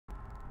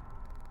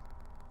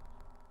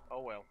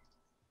Oh well.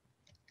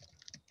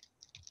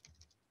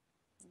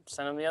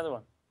 Send him the other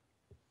one.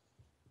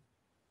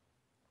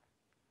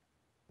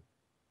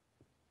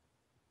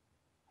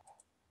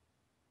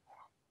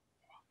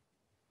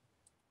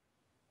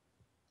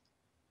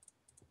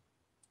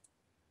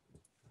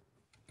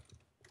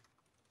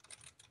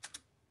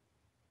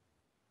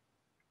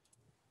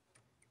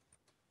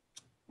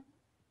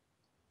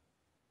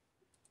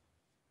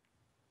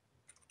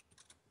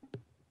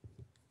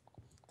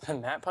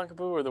 That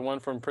Punkaboo or the one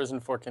from Prison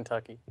Fort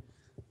Kentucky?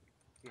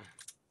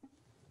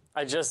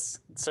 I just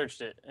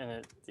searched it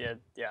and yeah.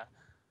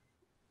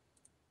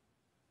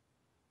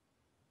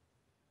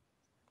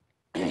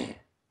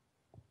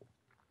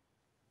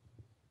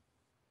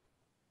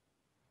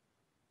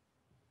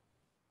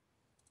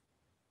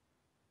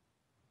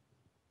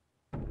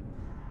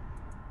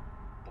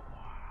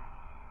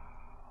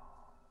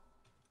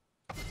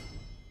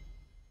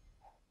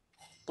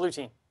 Blue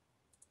team.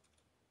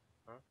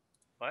 Huh?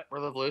 What?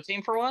 We're the blue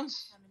team for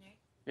once?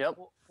 Yep.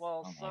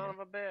 Well, Oh, son maybe. of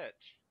a bitch.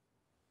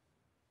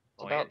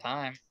 It's about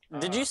time.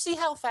 Did you see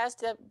how fast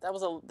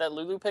that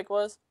Lulu pick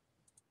was?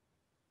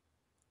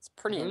 It's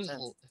pretty Who's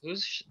intense.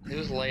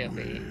 Leia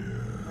B?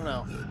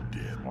 No.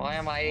 Why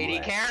am I 80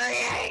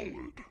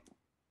 carrying?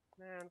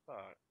 Man,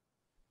 fuck.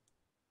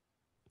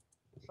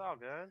 It's all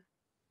good.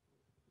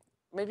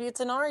 Maybe it's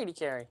an R80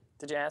 carry.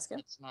 Did you ask him?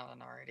 It's not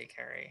an already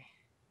carry.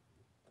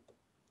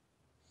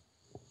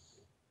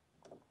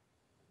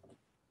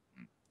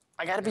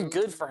 I gotta be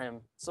good for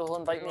him, so he'll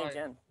invite me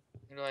again.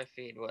 Who do I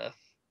feed with?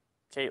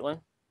 Caitlin.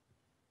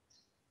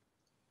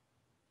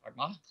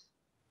 Dogma?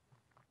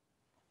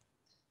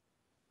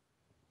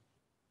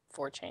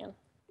 4chan.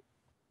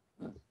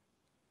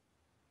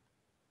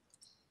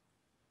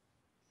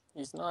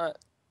 He's not.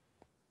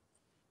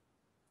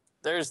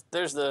 There's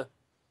the.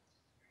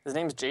 His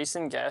name's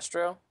Jason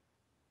Gastro.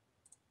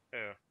 Who?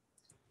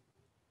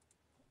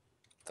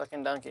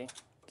 Fucking Dunkey.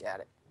 Got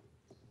it.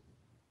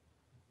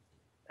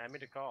 Add me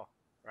to call.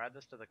 Add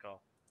this to the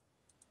call.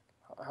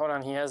 Hold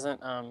on, he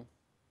hasn't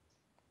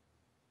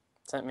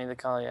sent me the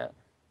call yet.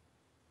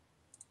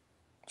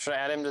 Should I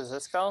add him to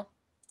this call?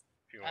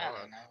 If you I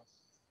want.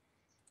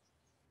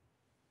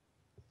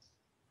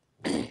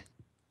 don't know.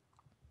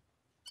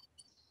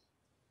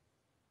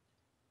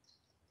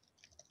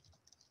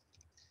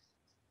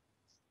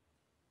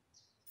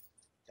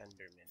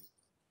 Thunderman.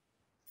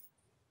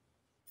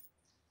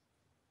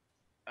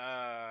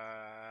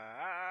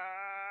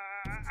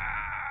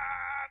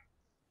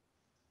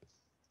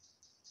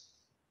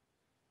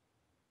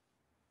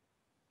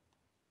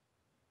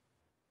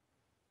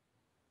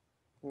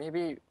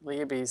 Maybe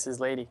Leaby's his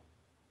lady.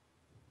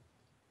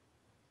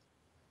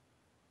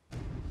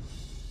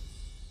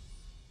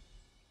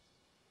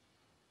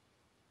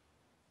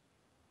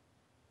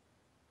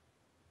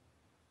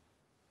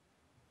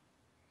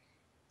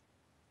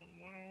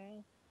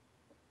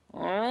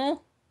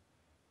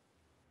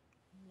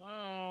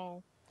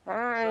 No.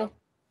 Hi.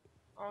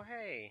 Oh,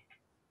 hey.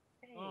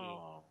 Hey.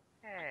 Oh.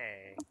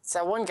 Hey. It's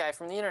that one guy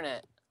from the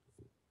internet.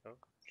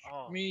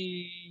 Oh.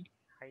 Me,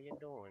 How you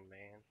doing,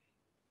 man?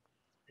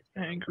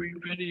 angry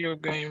video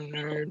game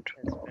nerd.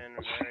 It's been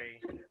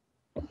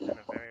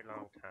a very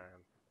long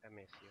time. I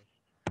miss you.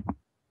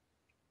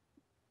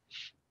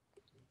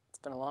 It's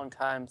been a long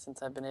time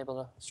since I've been able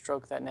to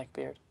stroke that neck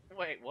beard.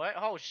 Wait, what?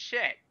 Oh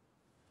shit!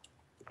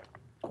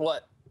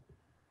 What?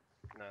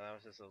 No, that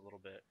was just a little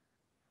bit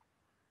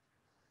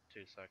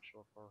too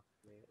sexual for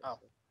me. Oh.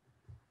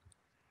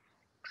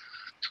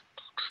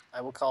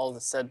 I will call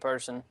the said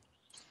person.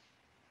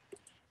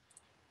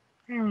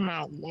 I'm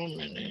not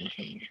woman in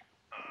here.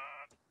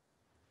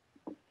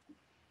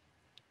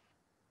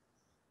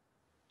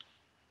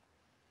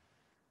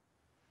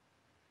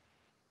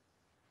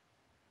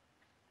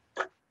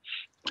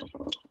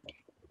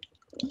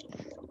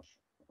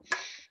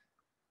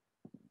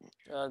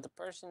 The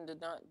person did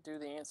not do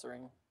the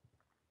answering.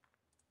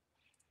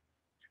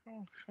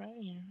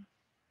 Okay.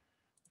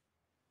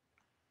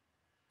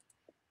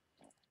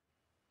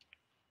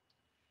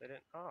 They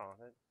didn't. Oh,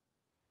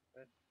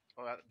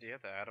 do you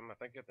have to add him? I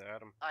think you have to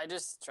add him. I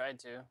just tried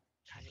to. Is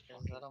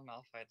that a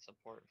Malphite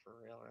support for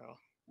real?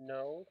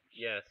 No.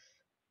 Yes.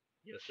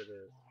 Yes, it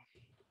is.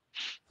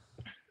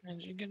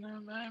 Did you get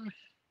that, baby?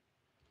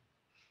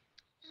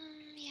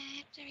 Yeah, I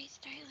have to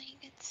restart, like,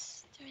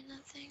 it's doing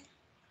nothing.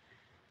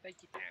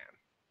 Thank you, Pam.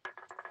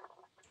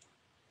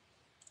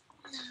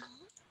 No.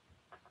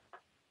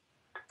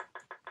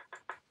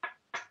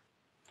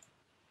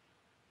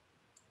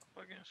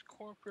 Against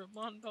corporate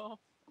bundle.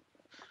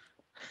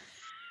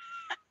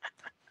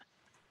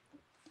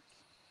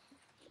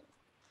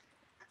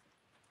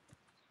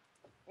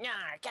 Yeah,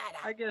 got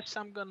it. I guess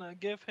I'm gonna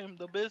give him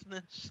the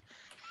business.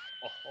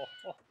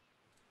 Oh.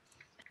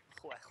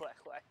 What?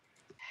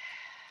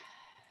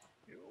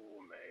 You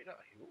made a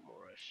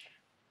humorous.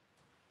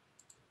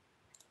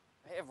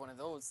 I have one of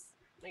those.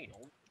 No, you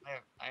don't.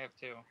 I have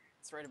two.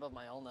 It's right above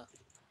my ulna.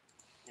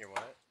 Your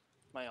what?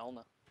 My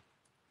ulna.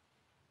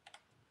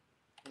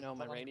 You know,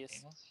 my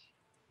radius.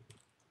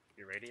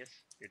 Your radius?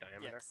 Your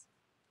diameter?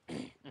 Yes.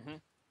 Mm-hmm.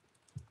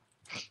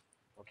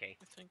 Okay.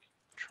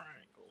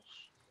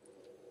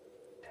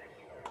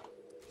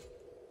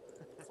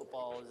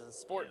 football is a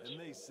sport. And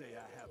they say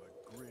I have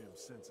a grim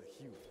sense of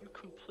humor. You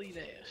complete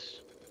ass.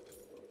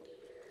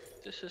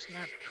 This is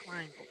not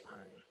triangle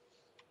time.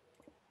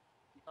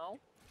 No?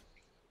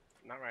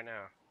 Not right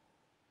now.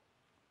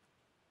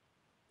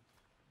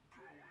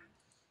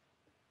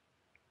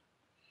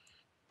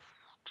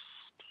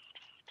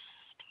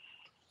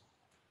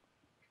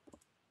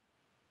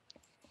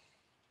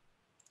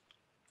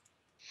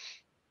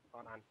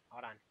 Hold on.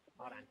 Hold on.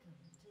 Hold on.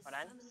 Hold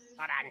on.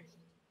 Hold on.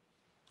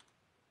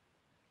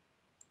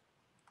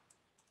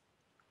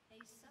 A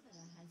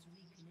summoner has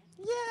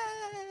reconnected.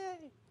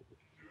 Yay!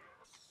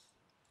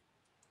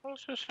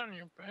 What's this on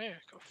your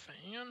back? A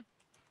fan?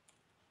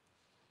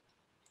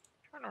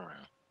 Turn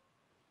around.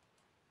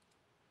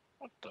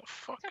 What the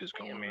fuck is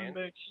going on man.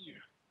 back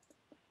here?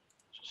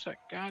 Just that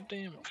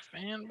goddamn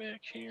fan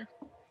back here?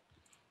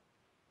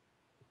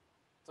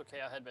 It's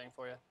okay, I'll headbang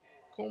for you.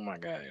 Cool my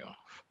guy off.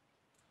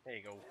 There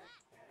you go. 30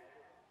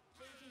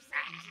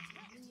 seconds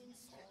until minions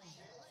spawn.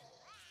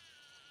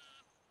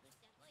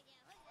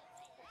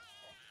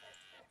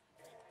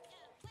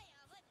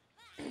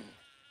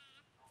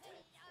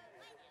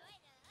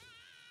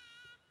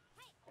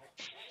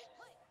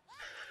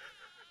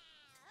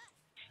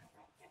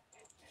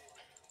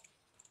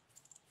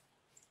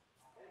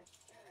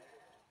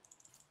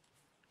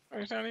 Oh,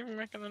 he's not even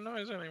making a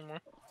noise anymore.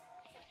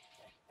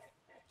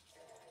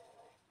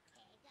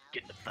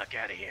 Get the fuck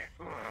out of here.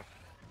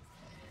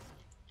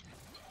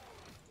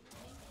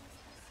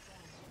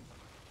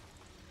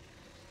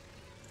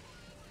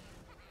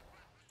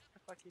 What the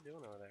fuck you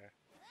doing over there?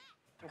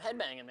 I'm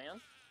headbanging,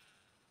 man.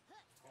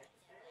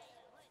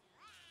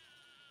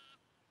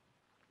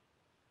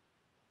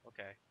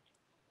 Okay.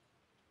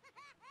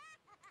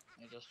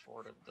 I just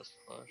forwarded this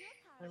push.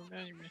 Hey,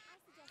 baby.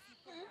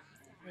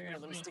 Look Here,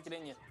 at let me me. stick it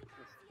in you.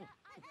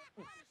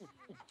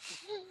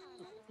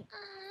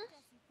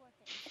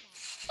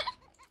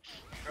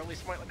 Early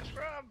smite like a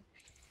scrub!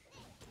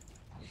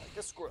 Like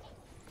a squirrel.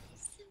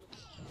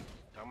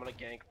 I'm gonna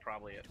gank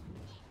probably at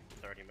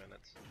 30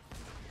 minutes.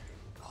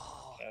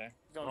 Oh, Okay.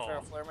 going for a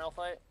Oh. flare mail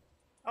fight?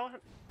 Oh,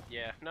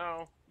 yeah,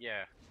 no,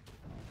 yeah,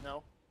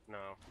 No?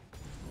 no.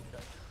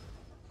 Okay.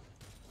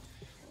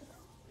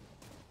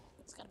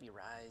 It's gotta be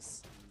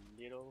Rise.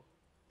 Little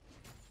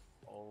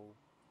old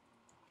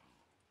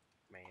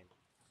man.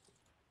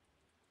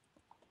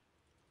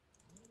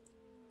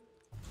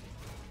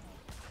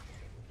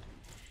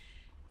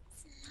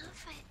 No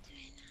fight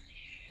doing on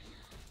here.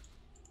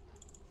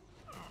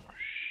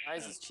 Oh,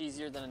 Rise is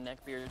cheesier than a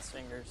neckbeard's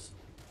fingers.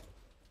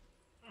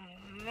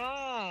 oh,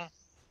 no!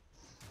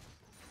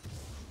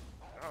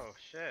 Oh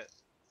shit.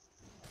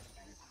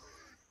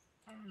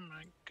 Oh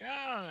my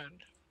god!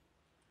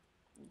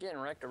 You getting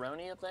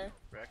wrecked-a-roni up there?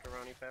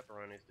 Macaroni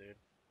pepperonis, dude.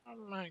 Oh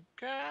my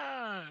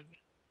god!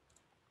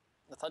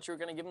 I thought you were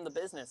gonna give him the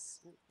business.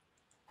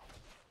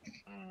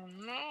 Oh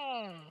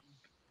no!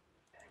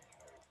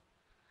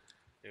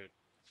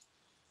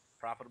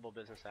 Profitable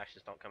business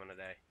actions don't come in a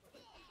day.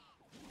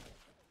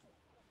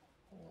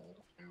 Oh,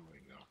 here we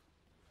go.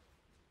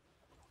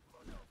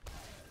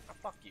 Oh,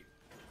 fuck you.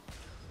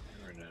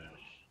 Here it is.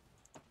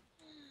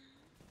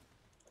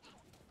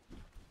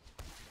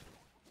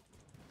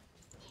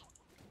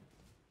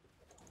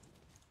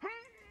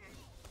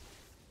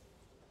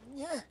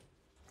 Yeah.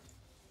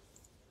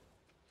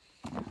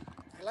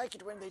 I like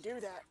it when they do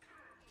that.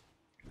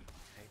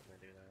 I hate when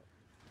I do that.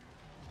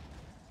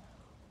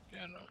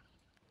 Get him.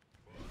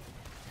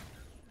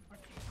 I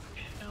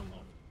can kill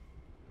him.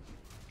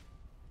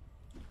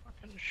 I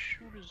can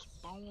shoot his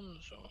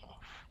bones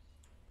off.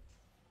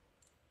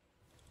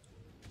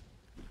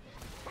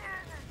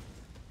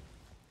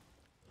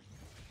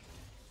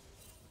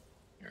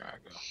 Here I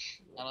go.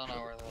 I don't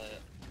know where the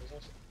is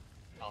this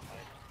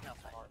Malphite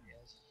Malphite. army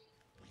is.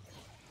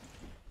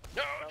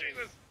 No, Probably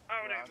Jesus! Oh,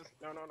 rock. Jesus!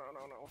 No, no, no,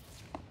 no,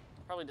 no.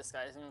 Probably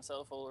disguising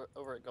himself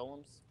over at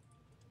golems.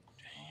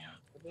 Damn.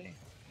 Could be.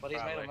 But he's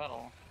made Probably. of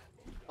metal.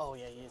 Oh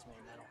yeah, he is made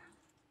of metal.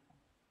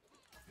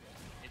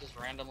 He just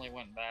randomly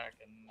went back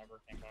and never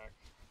came back.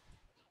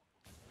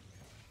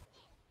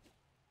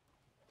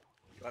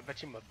 I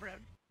bet you my bread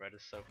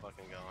is so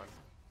fucking gone.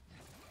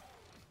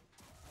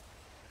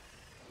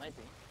 Might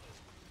be.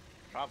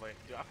 Probably.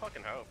 Dude, I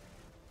fucking hope.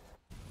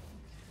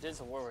 It is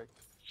a Warwick.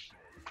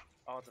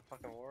 Oh, it's a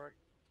fucking Warwick?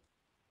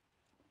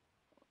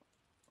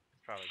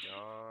 It's probably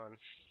gone.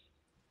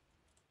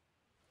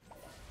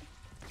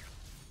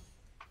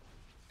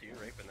 Dude, you're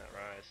raping that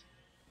Rise.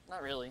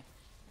 Not really.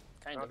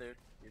 Kind No, of. dude.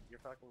 You're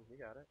fucking, you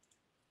got it.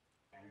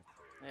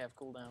 They have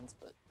cooldowns,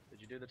 but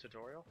Did you do the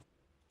tutorial?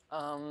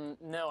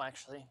 no,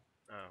 actually.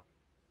 Oh.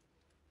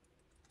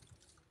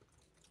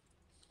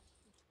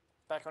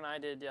 Back when I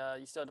did,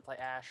 you still had to play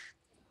Ash.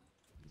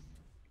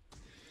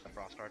 The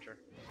Frost Archer?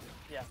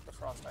 Yeah, the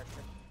Frost Archer.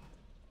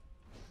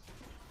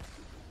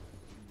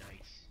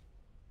 Nice.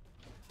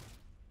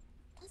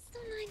 That's the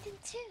one I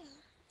did too.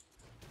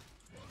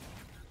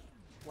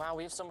 Wow,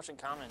 we have so much in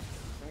common.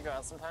 Can we go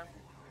out sometime?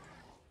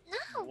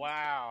 No!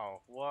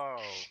 Wow. Whoa.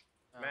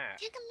 Oh. Matt,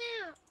 Check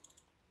him out!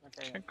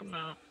 Okay, Check him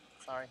out.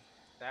 sorry.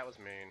 that was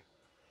mean.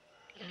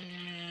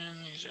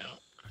 And he's out.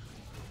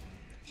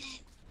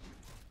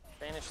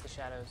 Banish the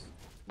shadows.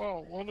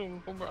 Well,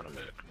 who brought him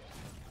back?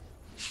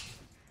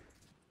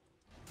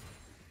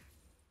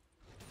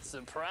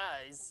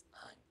 Surprise!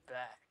 I'm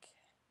back.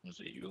 Was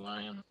it you,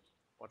 Lion?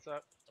 What's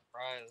up?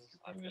 Surprise!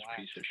 I Bring this blacked.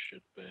 piece of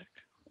shit back.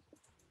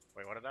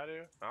 Wait, what did I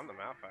do? I'm the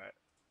Malphite.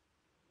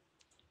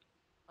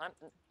 I'm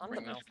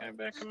Bring the this guy Malphite.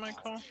 back in my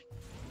call.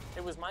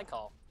 It was my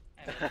call.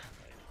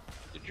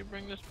 Did you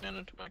bring this man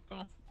into my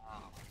call?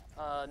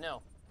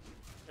 No.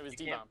 It was You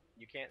can't, D-Bomb.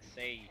 you can't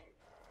say.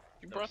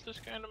 You Those- brought this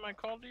guy into my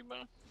call,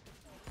 D-Bomb?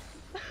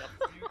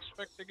 You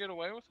expect to get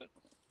away with it?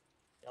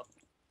 Yep.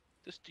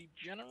 This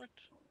degenerate?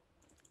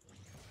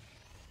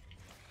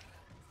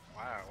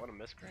 Wow, what a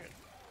miscreant.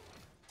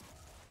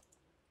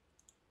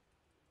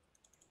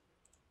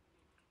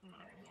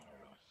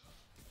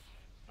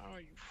 Oh,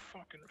 you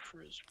fucking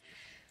frisbee.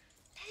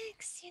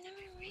 Max, you never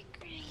make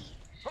great.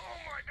 Oh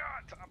my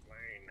god, top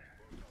lane.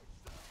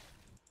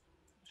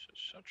 This is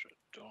such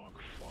a dog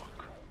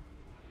fuck.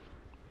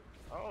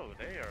 Oh,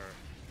 they are.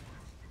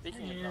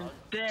 Speaking of dog,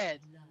 dead.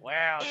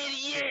 Wow, Idiot.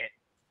 shit.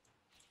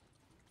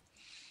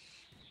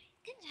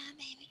 Good job,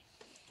 baby.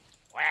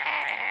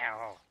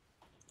 Wow.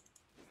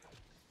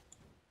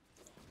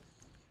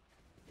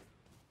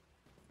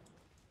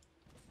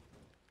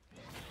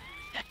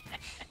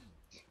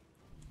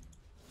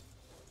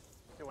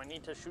 do I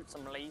need to shoot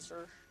some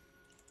lasers?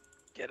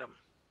 Get him.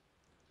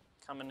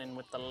 Coming in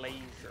with the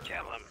laser.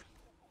 Kill him.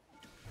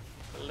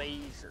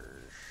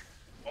 Lasers.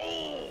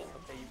 Oh!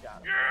 Okay, you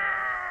got it.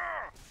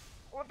 Yeah!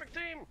 Olympic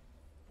team!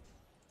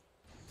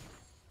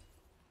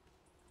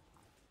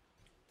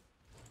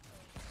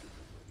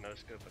 No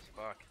scoop as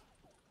fuck.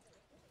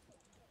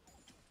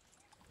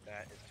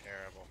 That is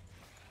terrible.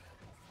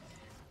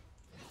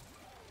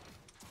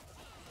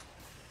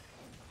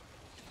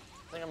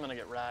 I think I'm gonna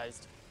get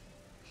rised.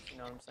 You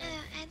know what I'm saying?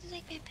 I had to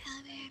take my pill.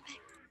 I'll be right back.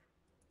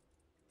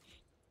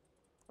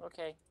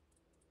 Okay.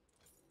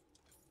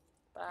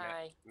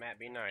 Bye. Matt,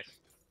 be nice.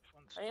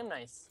 I am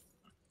nice.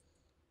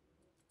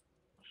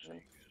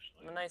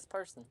 I'm a nice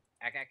person.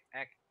 Ack, ack,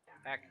 ack,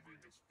 ack.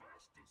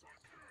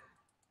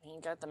 I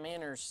ain't got the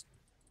manners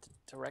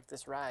to wreck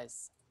this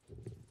rise.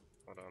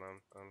 Hold on,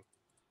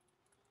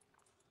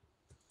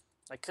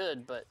 I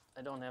could, but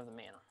I don't have the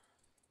mana.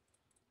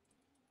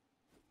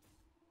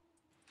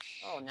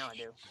 Oh, now I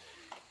do.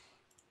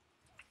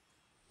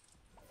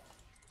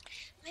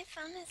 My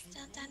phone is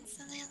still dead,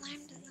 so the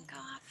alarm doesn't go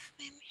off.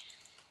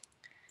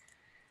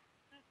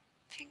 I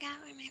forgot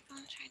where my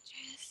phone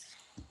charger is.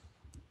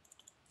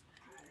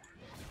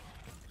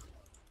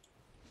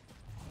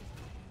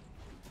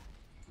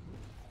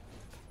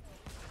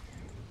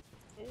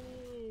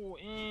 Ooh,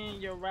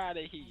 and you're out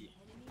of here.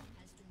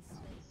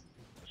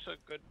 That's a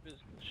good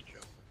business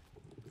joke.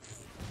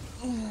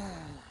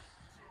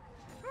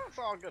 That's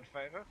all good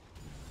favor.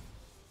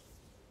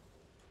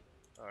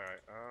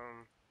 Alright,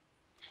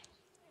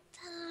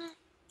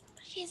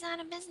 He's out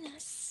of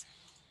business.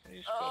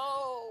 He's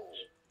Oh!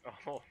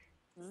 Oh.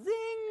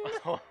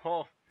 Zing!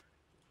 Oh.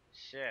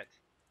 Shit.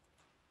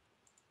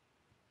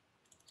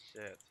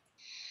 Shit.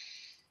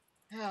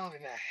 I'll be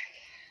back.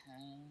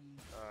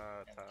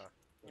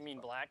 You mean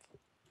black?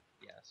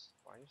 Yes.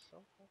 Why are you so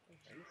fucking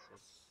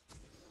racist?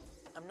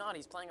 I'm not.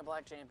 He's playing a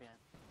black champion.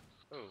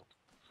 Who?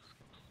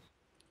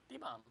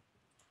 D-Bomb.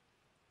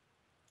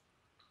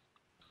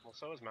 Well,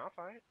 so is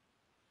Malphite.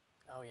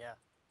 Oh, yeah.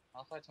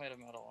 Malphite's made of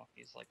metal.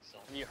 He's like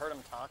silver. Have you heard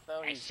him talk,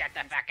 though? Hey, He's shut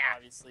the fuck up!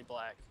 obviously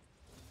black.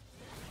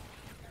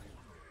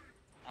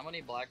 How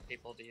many black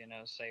people do you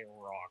know say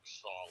rock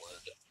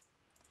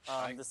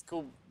solid? This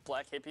cool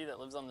black hippie that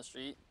lives on the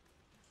street.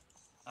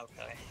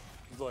 Okay.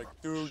 He's like,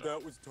 dude,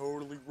 that was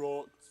totally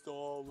rock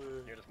solid.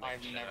 You're just I've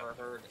making shit never up.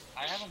 heard.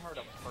 I haven't heard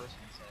a person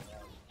say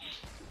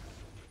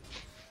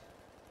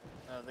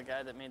that. The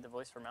guy that made the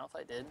voice for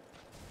Malphite did.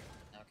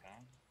 Okay.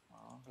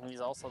 Well, And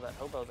he's also that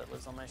hobo that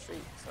lives on my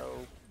street,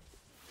 so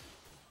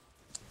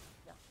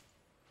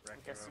I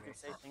guess you could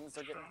say things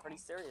are getting pretty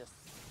serious.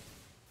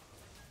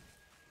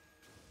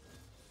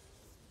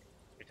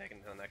 You're taking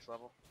it to the next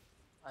level?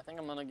 I think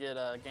I'm gonna get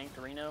ganked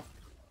to Reno,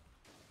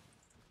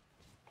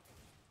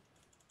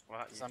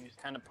 Well, because I'm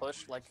kind of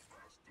pushed, like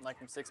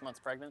I'm 6 months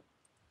pregnant.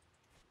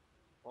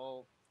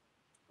 well,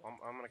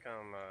 I'm gonna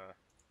come,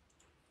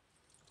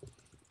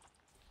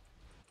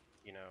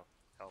 you know,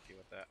 help you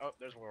with that. Oh,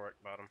 there's Warwick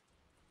bottom.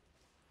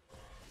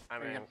 I Are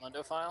you mean, gonna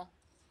Mundo file?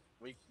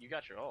 you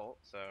got your ult,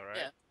 so, right?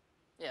 Yeah.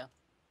 Yeah.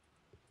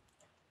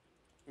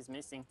 He's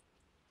missing.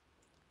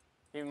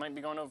 He might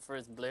be going over for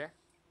his Blair.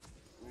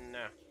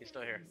 No, he's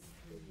still here.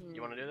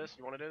 You wanna do this?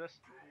 You wanna do this?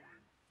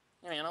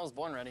 Yeah, man, I was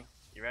born ready.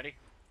 You ready?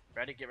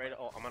 Ready? Get ready to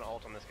ult. I'm gonna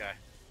ult on this guy.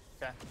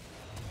 Okay.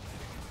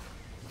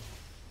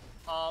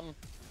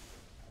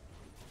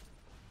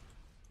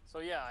 So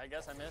yeah, I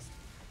guess I missed.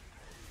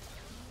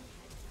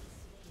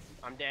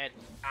 I'm dead.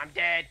 I'm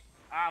dead!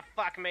 Ah,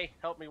 fuck me!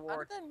 Help me, How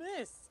Ward. did I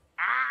miss?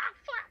 Ah,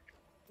 fuck!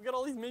 We got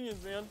all these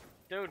minions, man.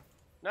 Dude,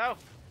 no!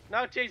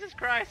 No, Jesus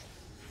Christ!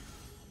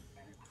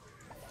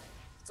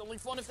 It's only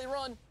fun if they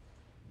run.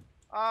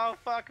 Oh,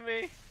 fuck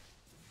me!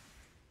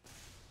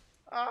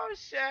 Oh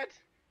shit!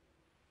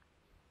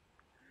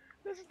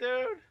 This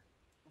dude!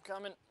 I'm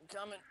coming. I'm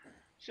coming.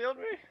 Shield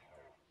me!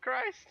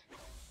 Christ!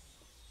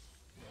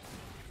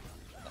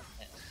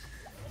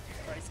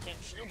 Christ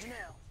can't shield you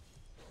now.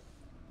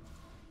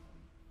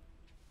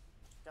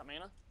 Got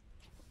mana?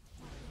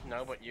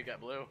 No, but you got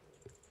blue.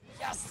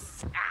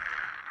 Yes!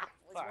 Ah!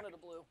 At least one of the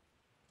blue.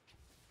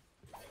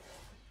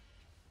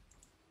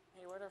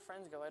 Hey, where'd our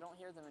friends go? I don't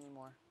hear them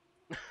anymore.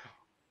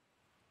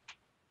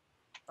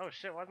 Oh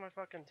shit, why's my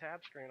fucking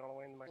tab screen all the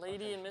way into my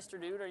Lady and Mr.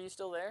 Dude, are you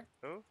still there?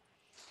 Who?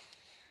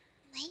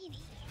 Lady.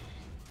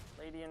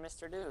 Lady and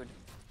Mr. Dude.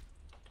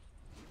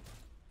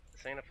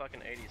 This ain't a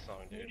fucking 80s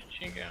song, dude.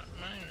 She got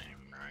my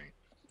name right.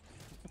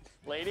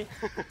 Lady?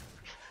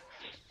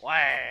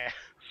 Why?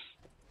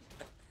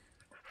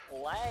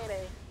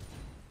 Lady.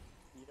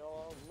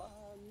 You're my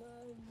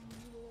lady.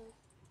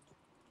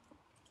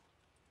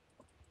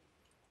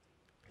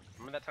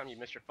 Remember that time you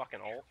missed your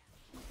fucking ult?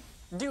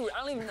 Dude,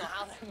 I don't even know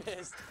how that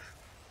missed.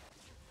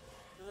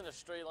 This isn't a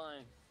straight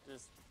line.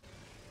 Just,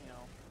 you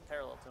know,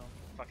 parallel to him.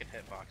 Fucking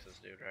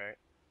hitboxes, dude, right?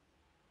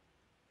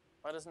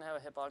 Why doesn't it have a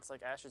hitbox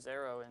like Ash's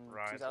Arrow in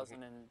Rise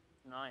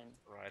 2009?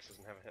 Rice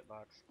doesn't have a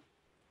hitbox.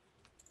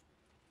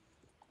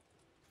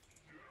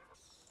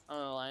 I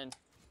don't know, Lion.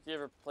 If you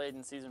ever played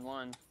in Season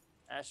 1,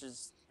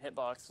 Ash's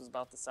hitbox was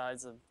about the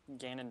size of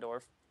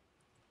Ganondorf.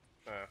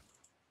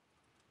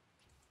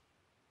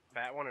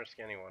 Fat one or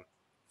skinny one?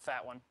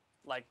 Fat one.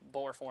 Like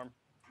boar form.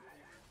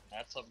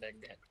 That's a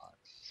big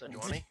hitbox. So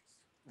 20?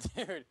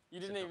 Dude, you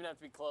didn't even have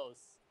to be close.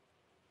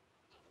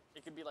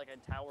 It could be like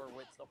a tower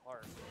width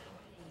apart.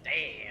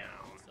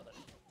 Damn! So that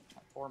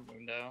Poor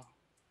Mundo.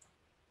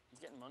 he's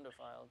getting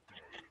mundo-filed.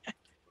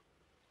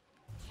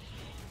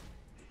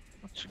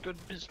 What's a good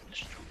business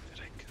joke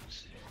that I can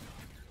say?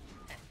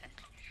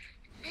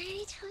 I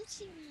already told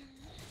you.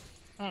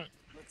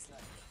 Looks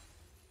like.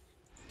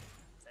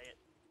 Say it.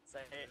 Say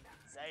it.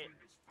 Say it.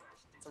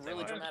 It's a Say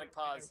really what? dramatic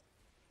pause.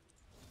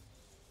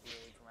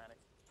 Really dramatic.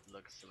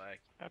 Looks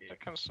like I have to it.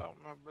 consult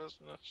my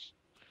business.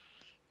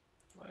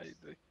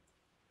 Lady.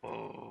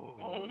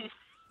 Oh.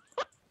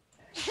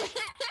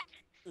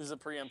 This is a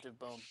preemptive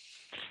boom.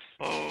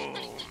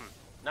 Boom!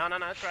 No,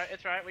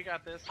 it's right, we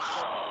got this.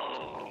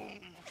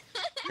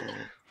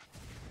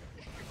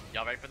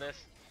 Y'all ready for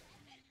this?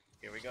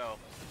 Here we go.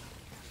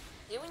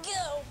 Here we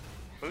go!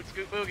 Boot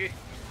scoot boogie.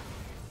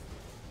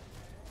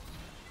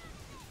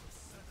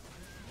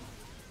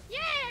 Yeah!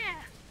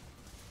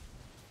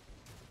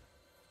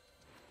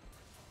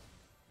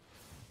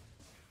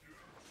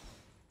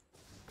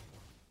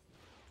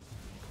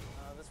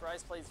 This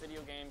Rise plays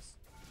video games.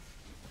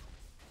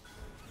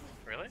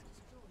 Really?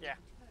 Yeah.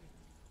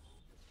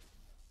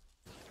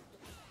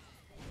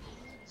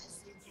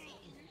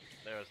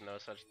 There is no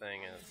such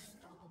thing as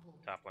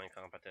top lane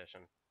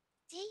competition.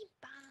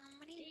 D-bomb,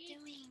 what are you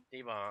doing?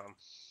 D-bomb.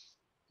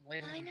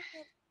 Later. I know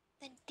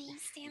the D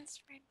stands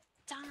for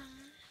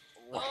dumb.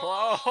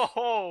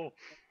 Whoa!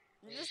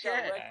 You just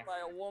got Shit. wrecked by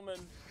a woman.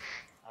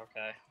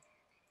 Okay.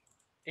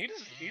 He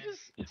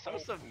just so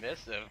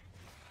submissive.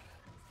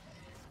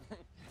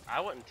 I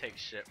wouldn't take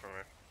shit from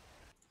her.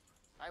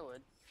 I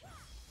would.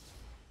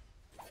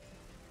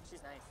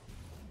 She's nice.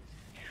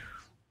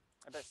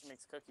 I bet she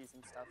makes cookies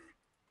and stuff.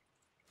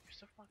 You're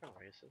so fucking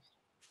racist.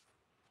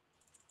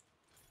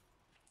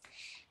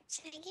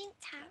 Should I get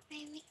top,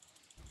 baby?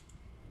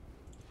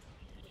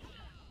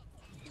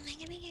 Am I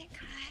gonna get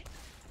caught?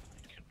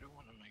 I can do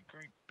one of my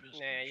great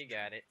business. Nah, you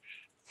got it.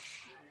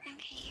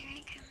 Okay, here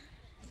I come.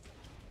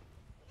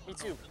 Me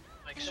too.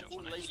 Like I so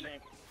think when I Laser say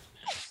gank.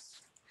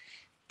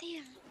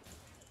 Damn.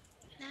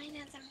 Now he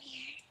knows I'm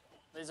here.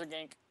 Laser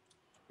gank.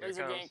 Here it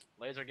Laser comes. gank.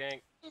 Laser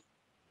gank.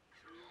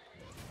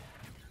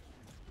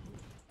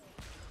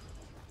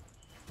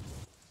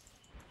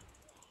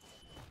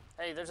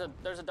 Hey, there's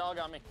a dog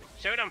on me.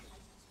 Shoot him!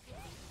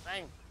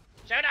 Bang.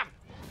 Shoot him!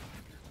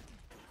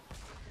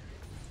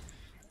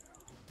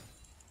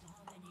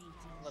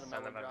 Let him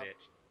Son of a drop.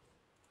 bitch.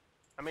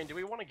 I mean, do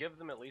we want to give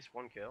them at least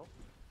one kill?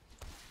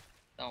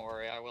 Don't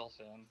worry, I will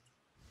soon.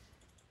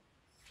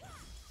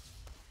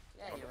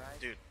 Yeah, you're right.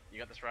 Dude, you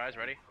got this Rise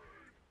ready?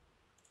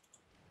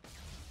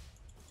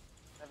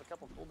 I have a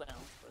couple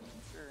cooldowns, but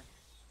sure.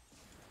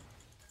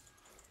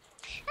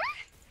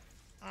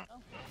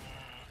 Oh.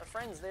 Our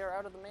friends, they are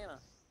out of the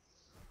mana.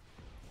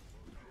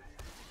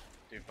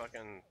 Dude,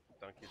 fucking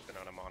Dunkey's been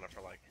out of mana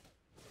for like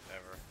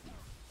ever.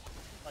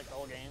 Like the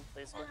whole game,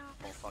 basically. Oh,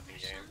 Whole this is fucking a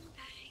game. strong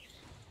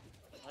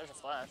guy. There's a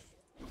flash.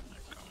 I'm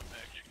coming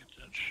back to get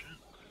that shit.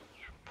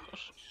 You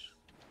pussies.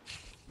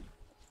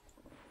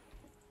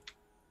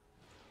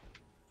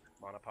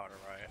 Mana Potter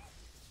Riot.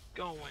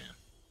 Go in.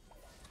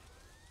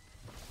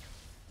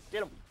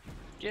 Get him.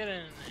 Get in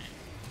there.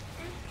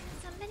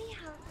 Can somebody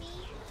help me?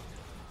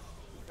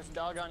 There's a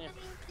dog on you.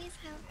 Somebody please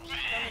help me?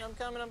 I'm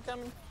coming, I'm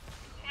coming.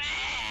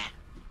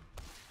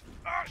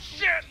 Oh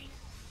shit!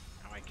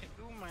 Now I can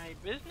do my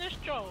business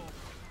job.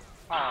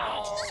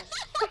 Oh,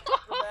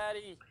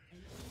 Batty.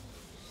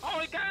 Oh,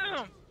 I got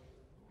him.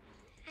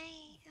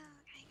 Hi. Oh,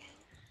 okay, good.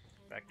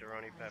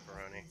 Vectoroni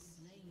pepperoni.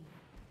 Slain.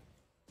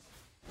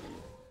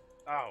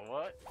 Oh,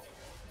 what?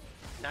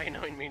 Now you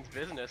know it means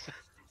business.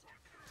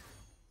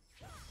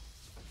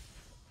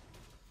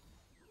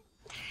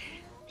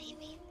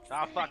 Maybe.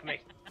 Oh, fuck me.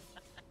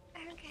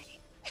 Okay.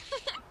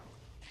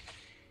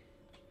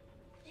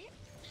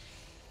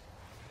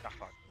 Oh,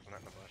 fuck. I'm not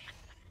in the bush.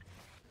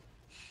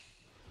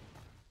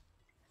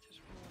 Just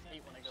ruin I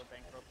hate when I go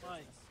bankrupt.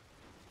 Nice.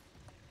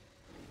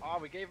 Oh,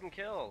 we gave him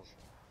kills.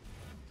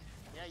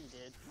 Yeah, you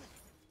did.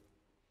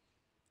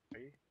 Are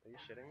you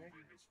shitting me?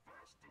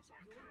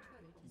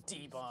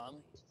 D-bomb.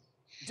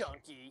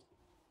 Dunkey.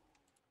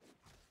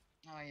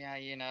 Oh yeah,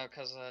 you know,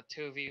 cause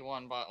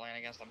 2v1 bot lane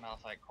against a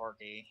Malphite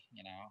Corki,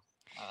 you know,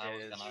 I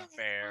was Is gonna,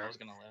 fair. I was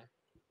gonna live.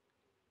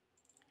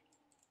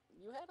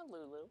 You had a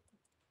Lulu.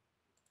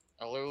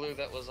 A Lulu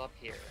that was up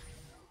here.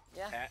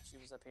 Yeah, Pat. she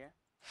was up here.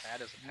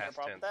 Pad is a You got a past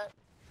problem tense. with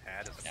that?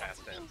 Pad is a Yeah.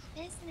 past tense.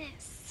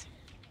 Business.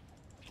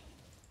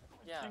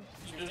 Yeah, think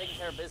she you was taking just-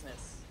 care of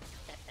business.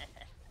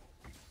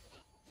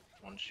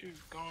 Once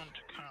you've gone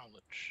to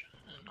college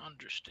and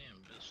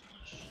understand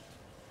business,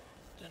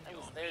 then I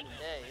you'll was there understand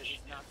today. It was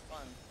mission. not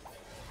fun.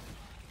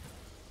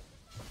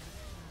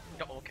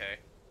 Oh, okay.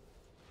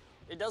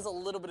 It does a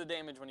little bit of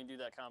damage when you do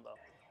that combo.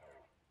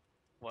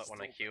 What, when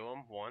I Q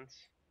him once?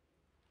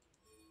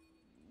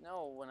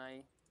 No, when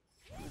I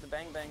do the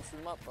bang bang shoot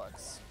 'em up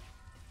bucks.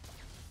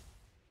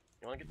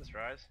 You wanna get this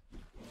rise?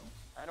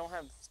 I don't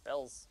have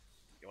spells.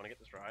 You wanna get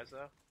this rise,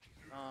 though?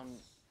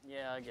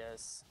 Yeah, I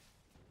guess.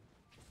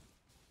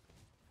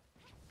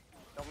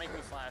 Don't make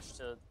me flash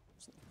to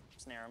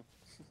snare him.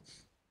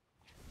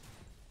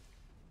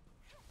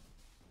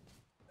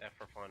 F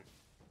for fun.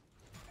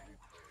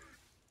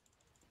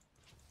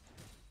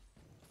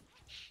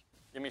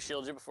 Give me a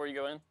shield you before you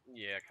go in.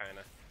 Yeah,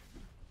 kinda.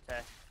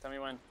 Okay, tell me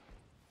when.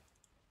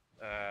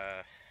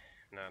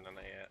 No, not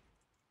yet.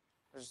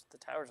 There's the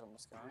tower's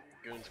almost gone.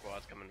 Goon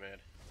squad's coming mid.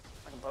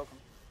 I can poke him.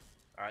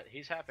 Alright,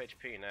 he's half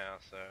HP now,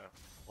 so...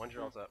 When's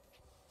your ult's up?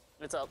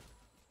 It's up.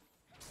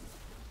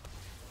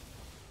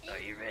 Are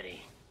you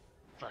ready?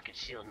 Fucking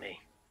shield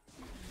me.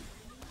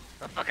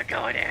 I'm fucking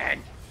going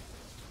in!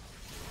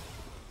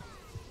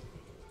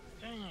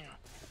 Damn.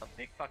 A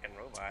big fucking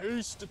robot.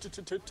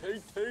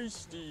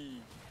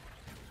 Tasty.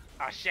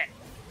 Oh shit!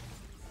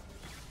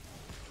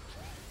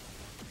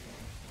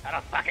 I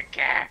don't fucking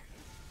care!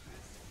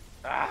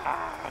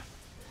 Ah!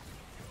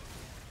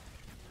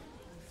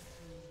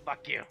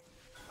 Fuck you.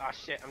 Oh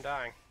shit, I'm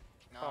dying.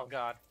 No. Oh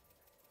god.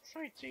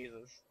 Sweet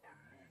Jesus.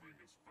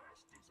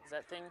 Is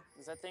that thing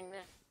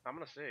there? I'm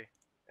gonna see.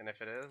 And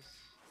if it is,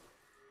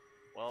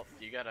 well,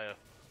 you gotta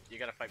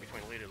fight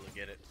between leaders to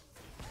get it.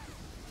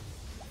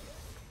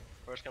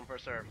 First come,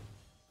 first serve.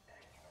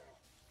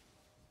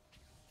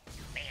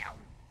 Bam!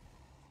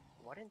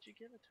 Why didn't you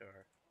give it to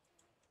her?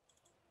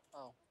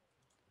 Oh,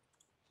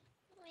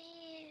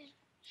 Weird. I'm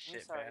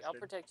Shit sorry. I'll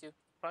bastard. protect you.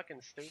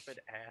 Fucking stupid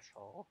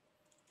asshole.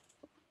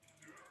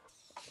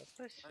 What's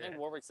this I shit? think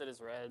Warwick said it's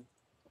red.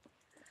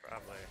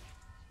 Probably.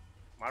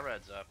 My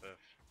red's up if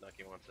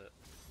Dunkey wants it.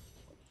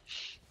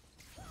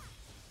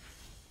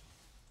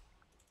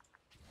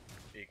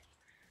 Be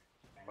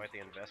quite the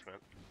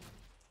investment.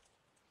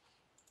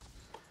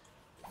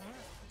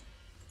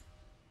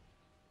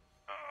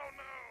 Oh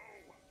no!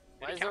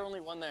 Did Why he is there count- only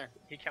one there?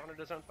 He counted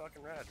his own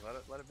fucking red.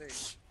 Let it be.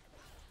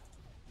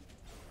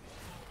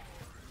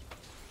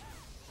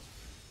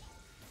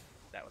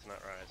 That was not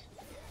rise.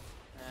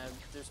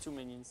 There's two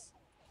minions.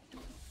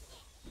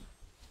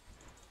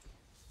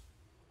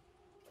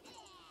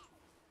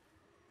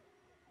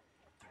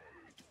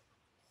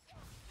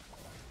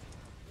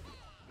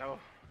 No.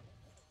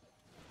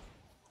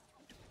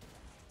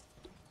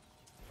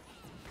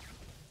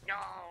 No.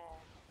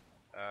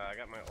 I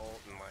got my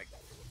ult and like.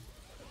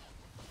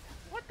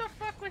 What the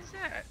fuck was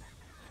that?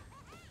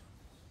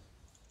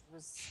 It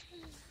was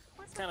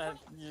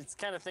it's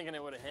kind of thinking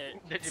it would have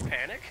hit. Did you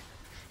panic?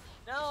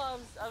 No,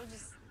 I was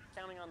just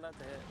counting on that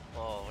to hit.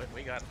 Oh,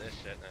 we got this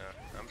shit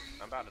now.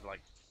 I'm about to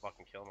like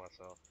fucking kill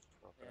myself.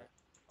 Okay.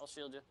 Yeah, I'll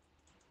shield you.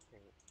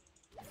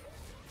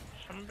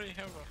 Somebody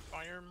have a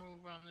fire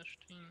move on this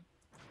team?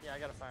 Yeah, I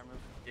got a fire move.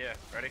 Yeah,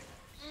 ready?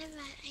 I'm an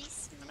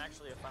ice I'm man.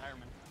 actually a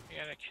fireman. You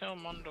gotta kill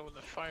Mundo with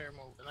a fire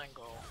move and then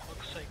go,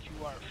 looks like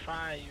you are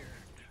fired.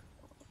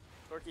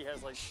 Corky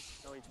has like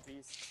no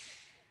HPs.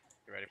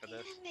 You ready for You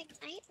this? have big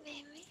night,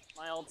 baby.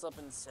 My ult's up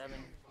in 7.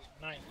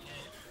 Not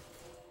yet.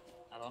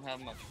 I don't have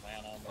much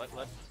mana. But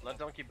Let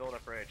Dunkey build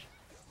up rage.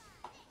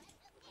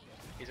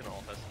 He's gonna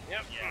ult us.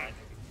 Yep. yeah, I'm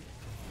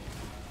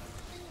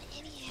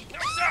an idiot.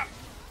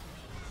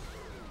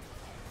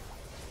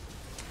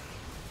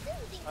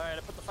 Alright,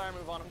 I put the fire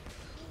move on him.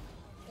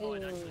 Oh,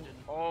 it actually didn't.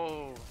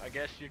 Oh, I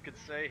guess you could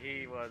say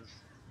he was.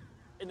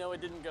 No,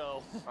 it didn't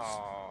go.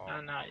 Oh.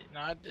 No,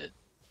 I did.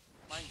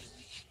 Mine didn't.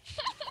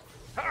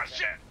 Oh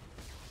shit!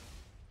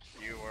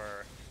 You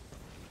were.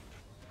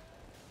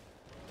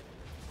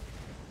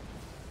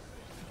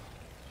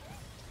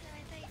 No,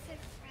 I thought you said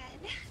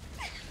Fred.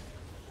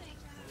 Oh my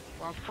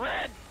god. Well,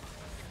 Fred!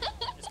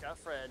 Just got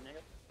Fred,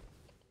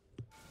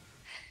 nigga.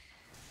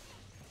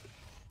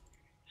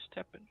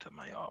 Step into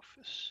my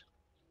office.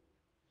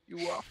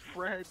 You are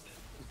Fred.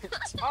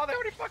 Oh, they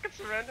already fucking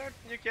surrendered?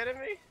 You kidding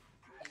me?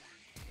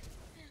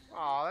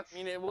 Oh, that's. I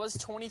mean, it was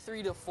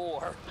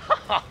 23-4.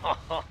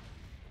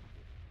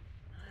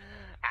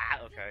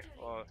 Ah, okay.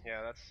 Well,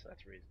 yeah, that's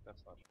reason.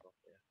 That's logical.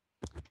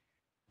 Yeah.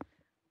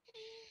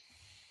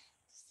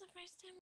 This is the first time